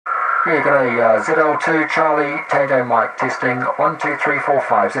Yeah, g'day, ZL2 Charlie Tango Mike testing 1 2 3 4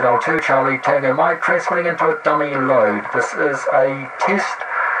 5. ZL2 Charlie Tango Mike transmitting into a dummy load. This is a test.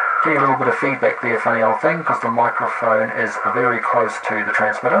 Getting a little bit of feedback there, funny old thing, because the microphone is very close to the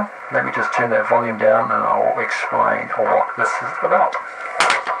transmitter. Let me just turn that volume down and I'll explain what this is about.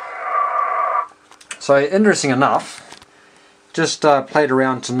 So, interesting enough, just played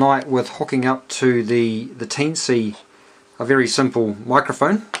around tonight with hooking up to the Teensy, a very simple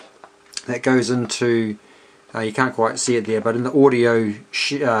microphone that goes into, you can't quite see it there, but in the audio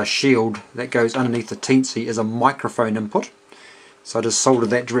shield that goes underneath the Teensy is a microphone input. So I just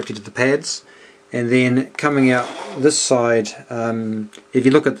soldered that directly to the pads, and then coming out this side, if you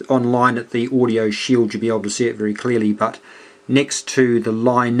look at online at the audio shield you'll be able to see it very clearly, but next to the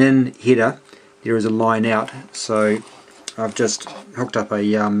line in header there is a line out. So I've just hooked up a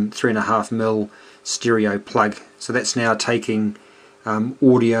 3.5mm stereo plug, so that's now taking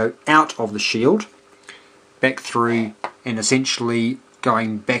audio out of the shield, back through, and essentially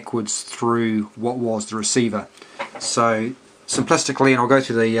going backwards through what was the receiver. So simplistically, and I'll go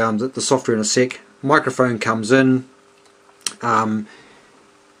through the software in a sec, microphone comes in, and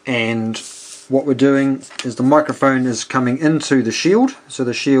what we're doing is the microphone is coming into the shield, so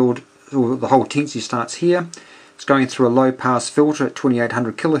the shield, or the whole Teensy starts here. It's going through a low pass filter at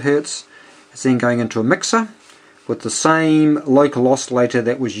 2800 kilohertz. It's then going into a mixer with the same local oscillator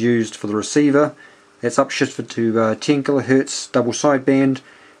that was used for the receiver. That's upshifted to 10 kilohertz double sideband,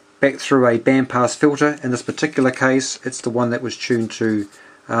 back through a bandpass filter. In this particular case it's the one that was tuned to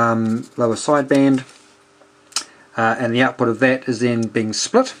lower sideband, and the output of that is then being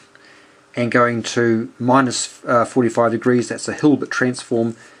split and going to minus 45 degrees, that's a Hilbert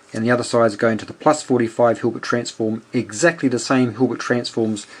transform, and the other side is going to the plus 45 Hilbert transform, exactly the same Hilbert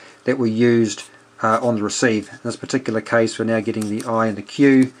transforms that were used on the receive. In this particular case we're now getting the I and the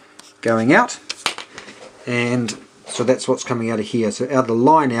Q going out, and so that's what's coming out of here. So out of the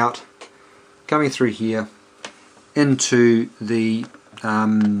line out, coming through here into the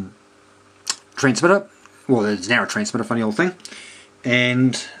transmitter. Well, it's now a transmitter, funny old thing.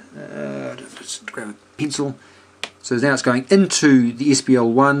 And just grab a pencil. So now it's going into the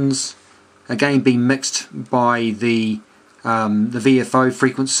SBL1s, again being mixed by the VFO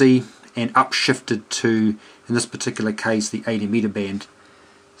frequency and upshifted to, in this particular case, the 80 meter band.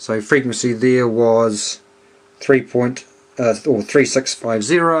 So frequency there was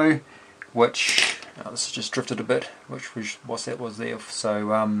 3650, which this has just drifted a bit, which was what that was there.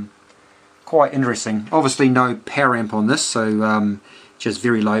 So quite interesting. Obviously no power amp on this, so just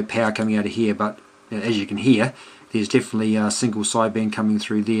very low power coming out of here, but as you can hear there's definitely a single sideband coming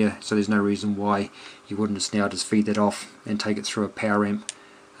through there, so there's no reason why you wouldn't just now just feed that off and take it through a power amp,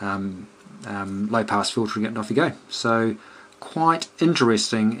 low pass filtering it, and off you go. So quite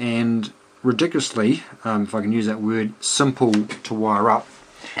interesting and ridiculously, if I can use that word, simple to wire up.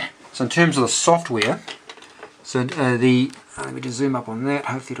 So in terms of the software, so let me just zoom up on that,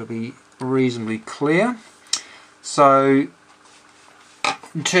 hopefully it'll be reasonably clear. So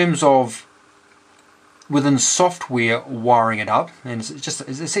in terms of within software wiring it up, and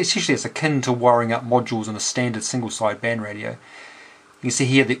essentially it's akin to wiring up modules in a standard single sideband radio. You can see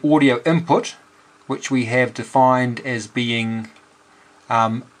here the audio input, which we have defined as being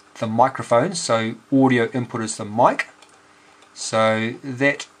the microphone, so audio input is the mic, so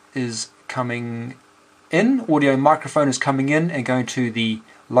that is coming in, audio microphone is coming in and going to the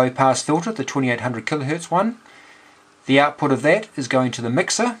low pass filter, the 2800 kilohertz one. The output of that is going to the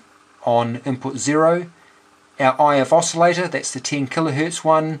mixer on input 0. Our IF oscillator, that's the 10 kilohertz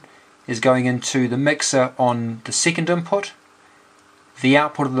one, is going into the mixer on the second input. The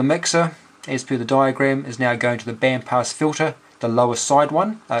output of the mixer, as per the diagram, is now going to the bandpass filter, the lower side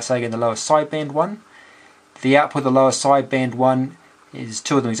one, say again the lower sideband one. The output of the lower sideband one is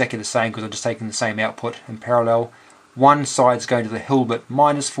two of them exactly the same because I'm just taking the same output in parallel. One side is going to the Hilbert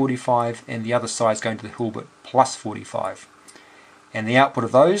minus 45 and the other side is going to the Hilbert plus 45. And the output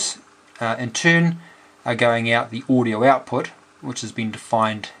of those in turn are going out the audio output, which has been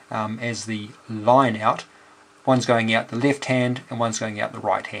defined as the line out. One's going out the left hand and one's going out the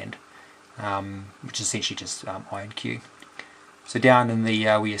right hand, which is essentially just I and Q. So down in the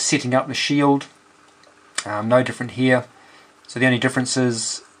where you're setting up the shield, no different here. So the only difference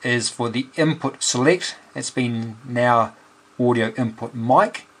is for the input select, it's been now audio input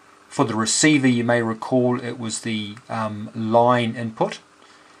mic. For the receiver, you may recall it was the line input,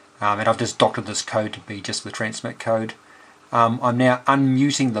 and I've just doctored this code to be just the transmit code. I'm now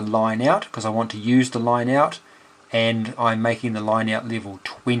unmuting the line out because I want to use the line out, and I'm making the line out level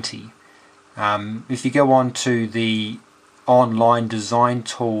 20. If you go on to the online design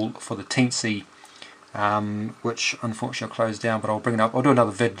tool for the Teensy, which unfortunately I closed down, but I'll bring it up. I'll do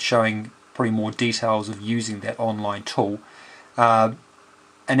another vid showing probably more details of using that online tool.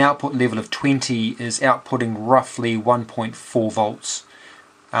 An output level of 20 is outputting roughly 1.4 volts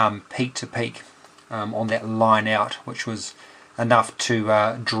peak to peak on that line out, which was enough to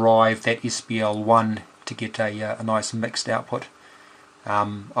drive that SBL1 to get a nice mixed output.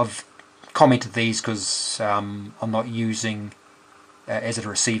 I've commented these because I'm not using as a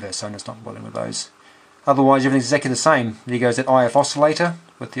receiver, so I'm just not bothering with those. Otherwise everything's exactly the same. There goes that IF oscillator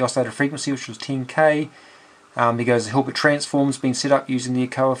with the oscillator frequency, which was 10k. There goes the Hilbert transforms being set up using the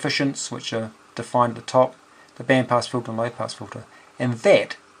coefficients, which are defined at the top, the bandpass filter and low pass filter, and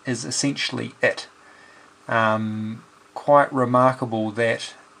that is essentially it. Quite remarkable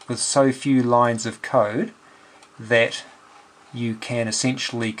that with so few lines of code that you can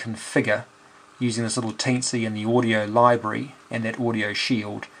essentially configure using this little Teensy in the audio library and that audio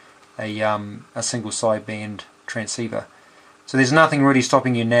shield a single sideband transceiver. So there's nothing really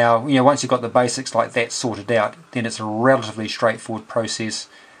stopping you now. Once you've got the basics like that sorted out, then it's a relatively straightforward process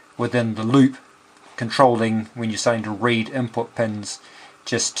within the loop, controlling when you're starting to read input pins,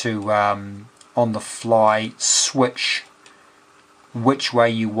 just to on the fly switch which way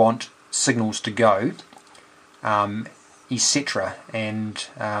you want signals to go, etc. And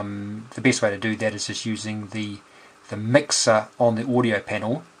the best way to do that is just using the mixer on the audio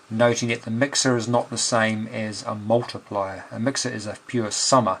panel, noting that the mixer is not the same as a multiplier. A mixer is a pure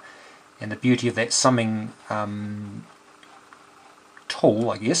summer, and the beauty of that summing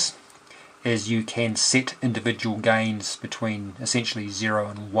tool, I guess, is you can set individual gains between essentially 0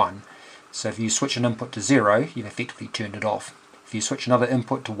 and 1. So if you switch an input to 0, you've effectively turned it off. If you switch another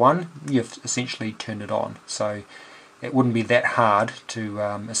input to 1, you've essentially turned it on. So it wouldn't be that hard to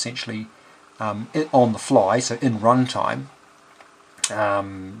essentially on the fly, so in runtime,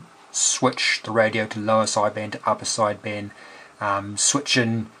 switch the radio to lower sideband to upper sideband,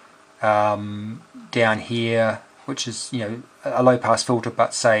 switching down here, which is a low pass filter,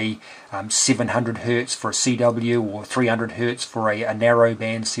 but say 700 Hz for a CW or 300 Hz for a narrow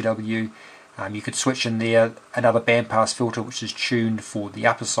band CW. You could switch in there another bandpass filter which is tuned for the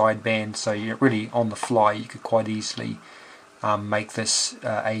upper sideband. So you're really on the fly. You could quite easily make this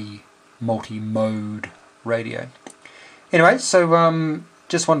a multi-mode radio. Anyway, so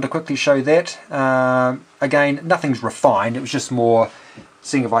just wanted to quickly show that. Again, nothing's refined. It was just more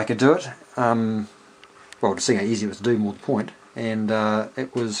seeing if I could do it. Well, to see how easy it was to do, more the point. And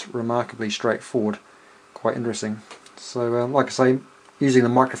it was remarkably straightforward. Quite interesting. So, like I say, using the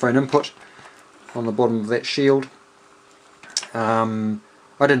microphone input on the bottom of that shield. I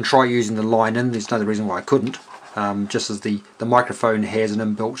didn't try using the line in. There's no other reason why I couldn't. Just as the microphone has an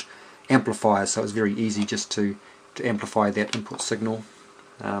inbuilt amplifier, so it's very easy just to amplify that input signal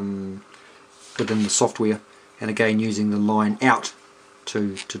within the software, and again using the line out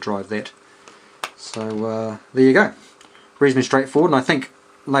to drive that. So there you go, reasonably straightforward. And I think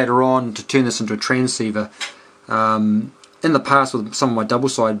later on to turn this into a transceiver, in the past with some of my double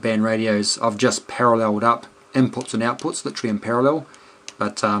sideband radios I've just paralleled up inputs and outputs literally in parallel,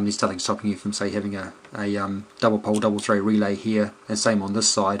 but there's nothing stopping you from say having a double pole double throw relay here, and same on this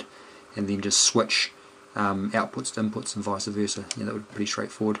side, and then just switch outputs to inputs and vice versa. That would be pretty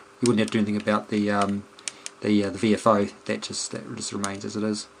straightforward. You wouldn't have to do anything about the VFO. That just remains as it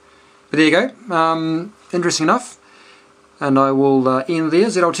is. But there you go. Interesting enough. And I will end there.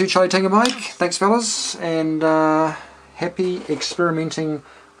 ZL2 Charlie Tango Mike. Thanks, fellas, and happy experimenting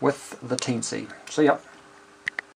with the Teensy. See ya.